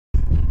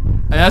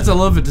That's a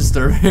little bit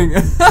disturbing.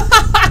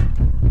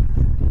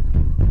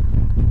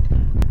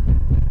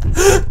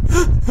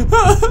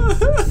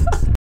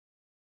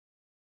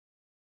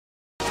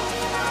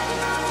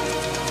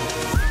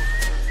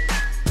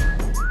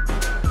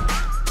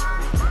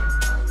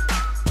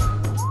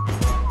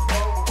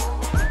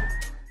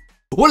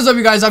 What is up,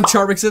 you guys? I'm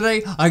Charmx.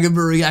 Today I'm gonna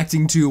be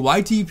reacting to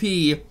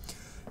YTP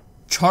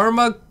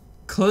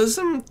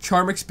CharmaClysm.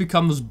 Charmx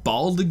becomes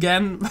bald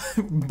again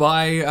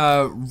by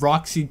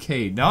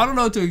RoxyYTP. Now I don't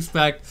know what to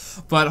expect,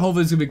 but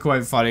hopefully it's gonna be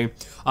quite funny.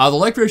 The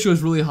like ratio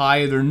is really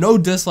high. There are no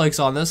dislikes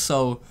on this,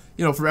 so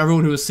you know, for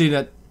everyone who has seen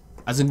it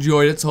has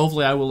enjoyed it. So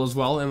hopefully I will as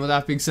well. And with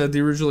that being said, the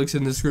original link's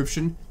in the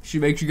description.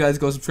 Should make sure you guys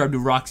go subscribe to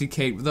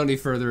RoxyYTP. Without any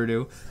further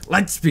ado,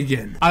 let's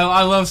begin.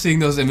 I love seeing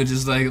those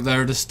images that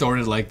are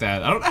distorted like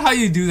that. I don't know how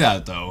you do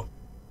that though.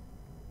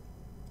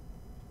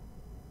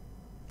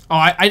 Oh,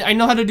 I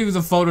know how to do the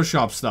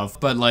Photoshop stuff,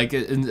 but like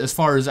as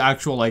far as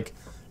actual like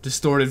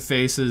distorted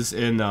faces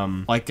in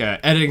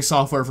editing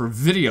software for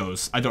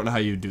videos, I don't know how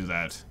you do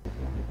that.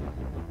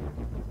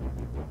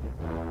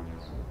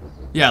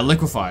 Yeah,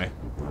 liquefy.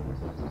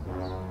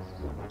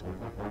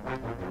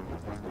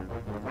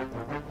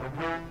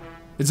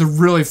 It's a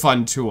really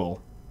fun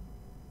tool.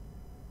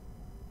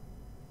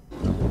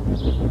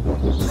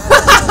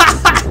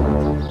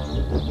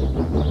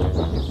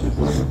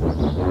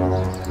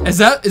 Is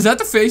that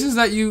the faces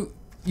that you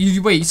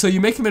wait, so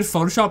you make them in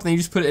Photoshop and then you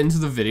just put it into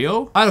the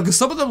video? I don't know, because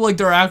some of them, like,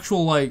 they're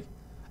actual, like,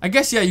 I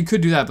guess, yeah, you could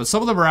do that, but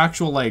some of them are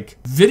actual,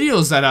 like,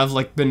 videos that have,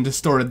 like, been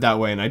distorted that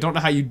way, and I don't know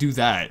how you do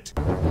that.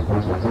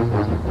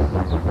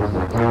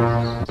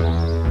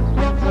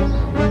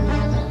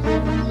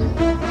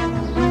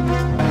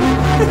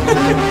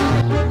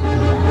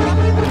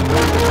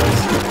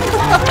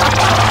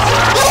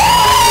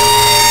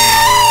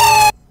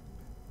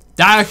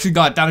 That actually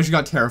got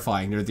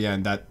terrifying near the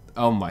end. That,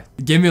 oh my,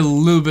 it gave me a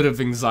little bit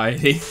of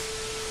anxiety.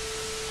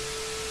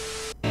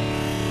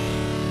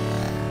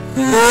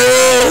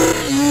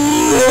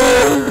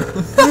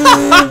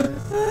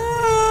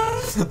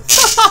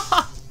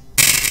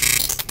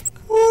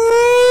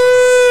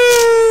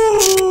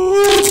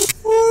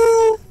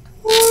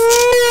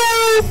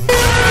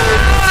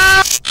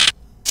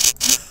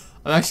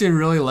 I'm actually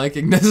really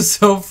liking this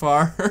so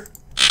far.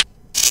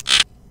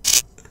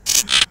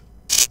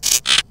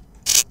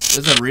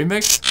 Is that a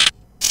remix?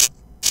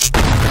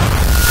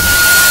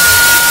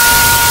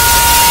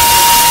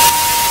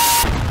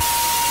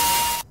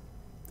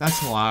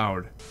 That's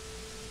loud.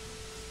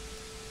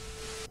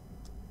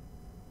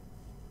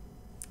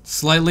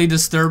 Slightly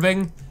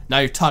disturbing? Now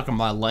you're talking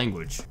my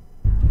language.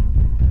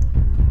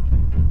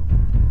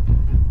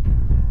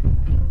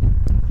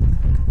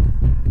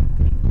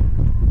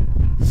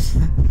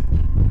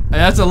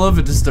 That's a little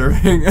bit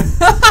disturbing.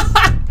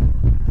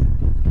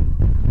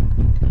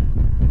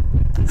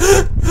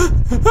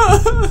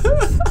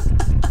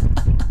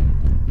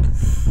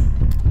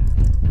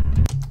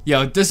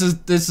 Yo, this is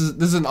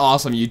an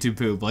awesome YouTube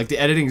poop. Like, the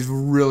editing is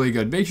really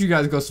good. Make sure you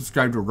guys go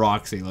subscribe to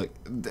Roxy. Like,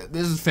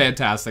 this is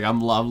fantastic.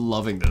 I'm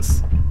loving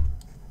this.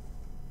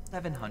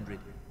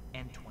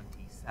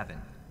 727,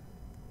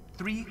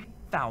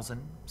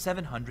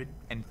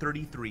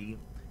 3,733,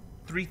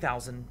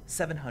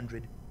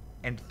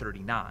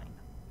 3,739.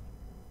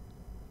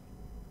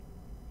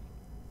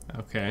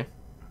 Okay.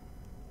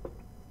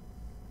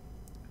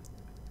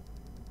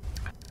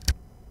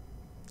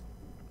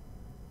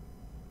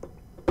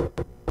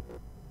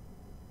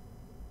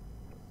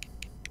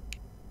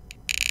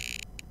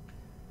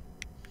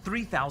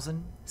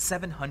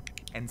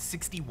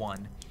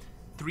 $3,761,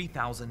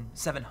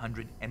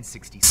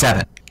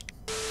 3,767.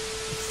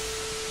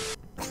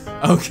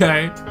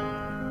 Okay.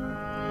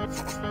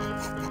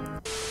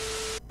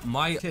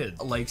 My kid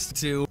likes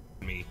to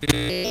me.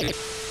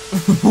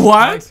 What?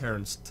 My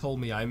parents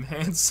told me I'm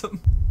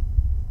handsome.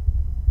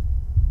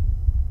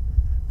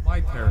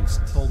 My parents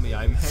told me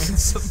I'm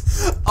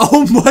handsome.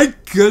 Oh my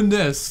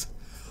goodness.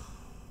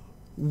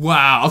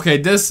 Wow. Okay,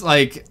 this,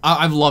 like,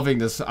 I'm loving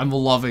this. I'm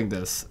loving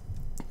this.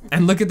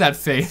 And look at that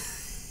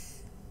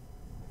face.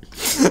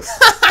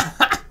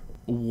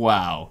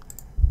 Wow.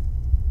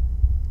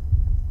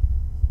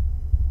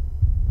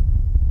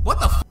 What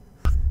the f?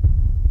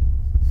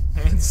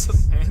 Handsome.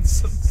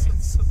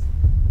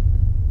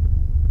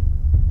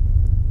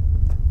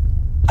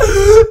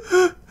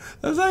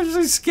 That's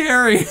actually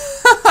scary.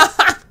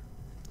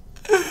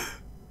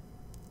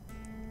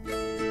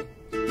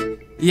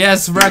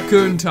 Yes,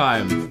 raccoon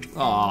time.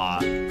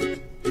 Aww.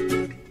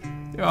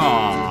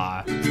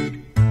 Aww.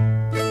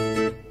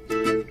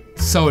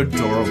 So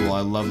adorable, I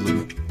love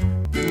them.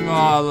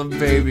 Aw, the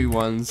baby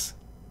ones.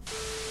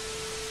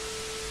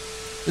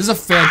 This is a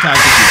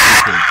fantastic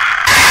YouTube.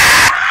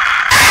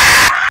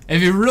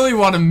 If you really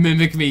want to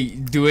mimic me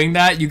doing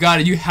that, you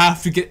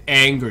have to get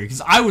angry,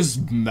 because I was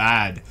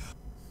mad.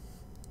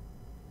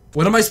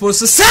 What am I supposed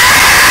to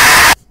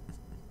say?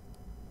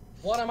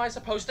 What am I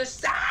supposed to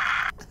say?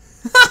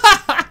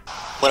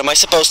 What am I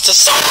supposed to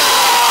say?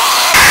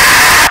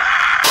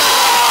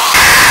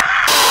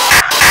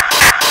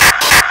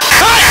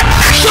 Hey!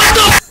 Shut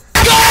the f***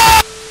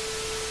 up!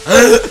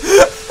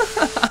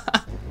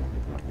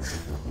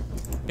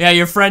 Yeah,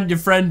 your friend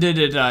did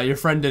it. Your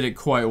friend did it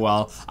quite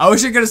well. I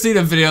wish I could have seen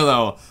a video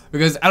though,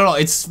 because I don't know.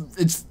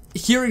 It's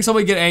hearing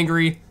somebody get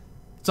angry.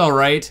 It's all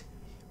right,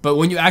 but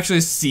when you actually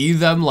see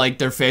them, like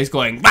their face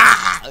going,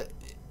 bah!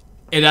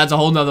 It adds a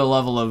whole nother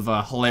level of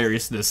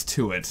hilariousness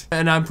to it.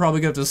 And I'm probably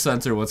gonna have to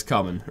censor what's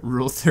coming.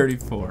 Rule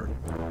 34.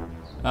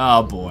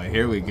 Oh boy,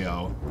 here we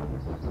go.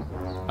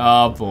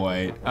 Oh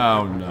boy.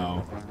 Oh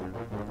no.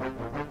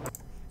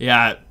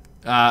 Yeah.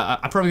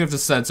 I'm probably gonna have to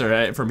censor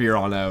it from here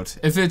on out.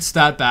 If it's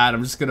that bad,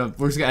 we're just gonna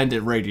end it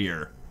right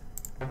here.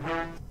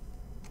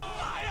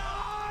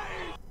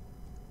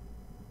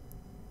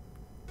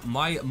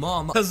 My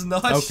mom has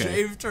not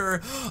shaved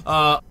her,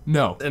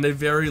 no. in a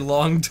very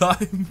long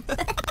time.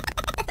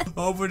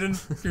 Open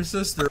your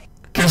sister.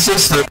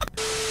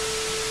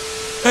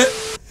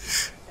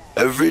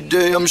 Every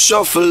day I'm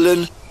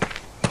shuffling.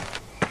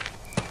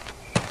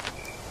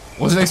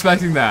 Wasn't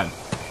expecting that.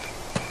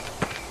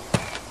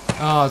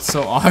 Oh, it's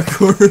so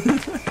awkward.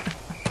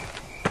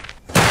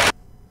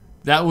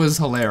 That was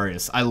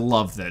hilarious. I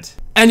loved it.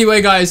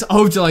 Anyway, guys, I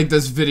hope you liked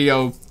this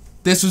video.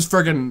 This was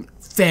freaking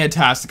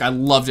fantastic. I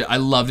loved it. I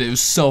loved it. It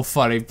was so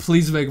funny.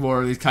 Please make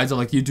more of these kinds of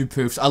like YouTube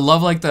poofs. I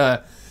love like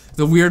the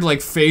weird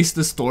like face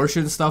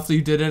distortion stuff that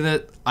you did in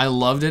it. I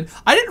loved it.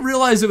 I didn't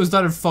realize it was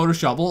done in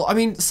Photoshop. Well, I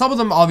mean, some of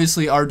them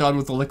obviously are done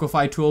with the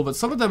liquify tool, but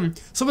some of the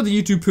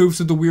YouTube poofs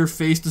with the weird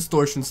face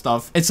distortion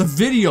stuff, it's a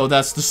video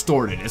that's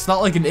distorted. It's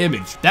not like an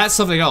image. That's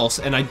something else,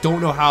 and I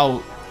don't know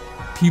how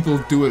people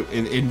do it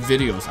in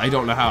videos. I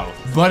don't know how.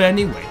 But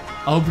anyway,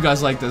 I hope you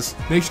guys like this.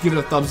 Make sure you give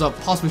it a thumbs up,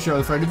 possibly share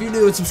with a friend if you're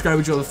new, and subscribe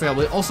to join the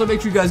family. Also,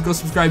 make sure you guys go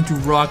subscribe to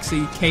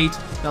Roxy, Kate.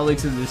 That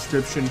link's in the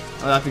description.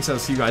 That being said, I'll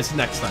see you guys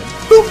next time.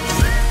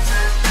 Boop!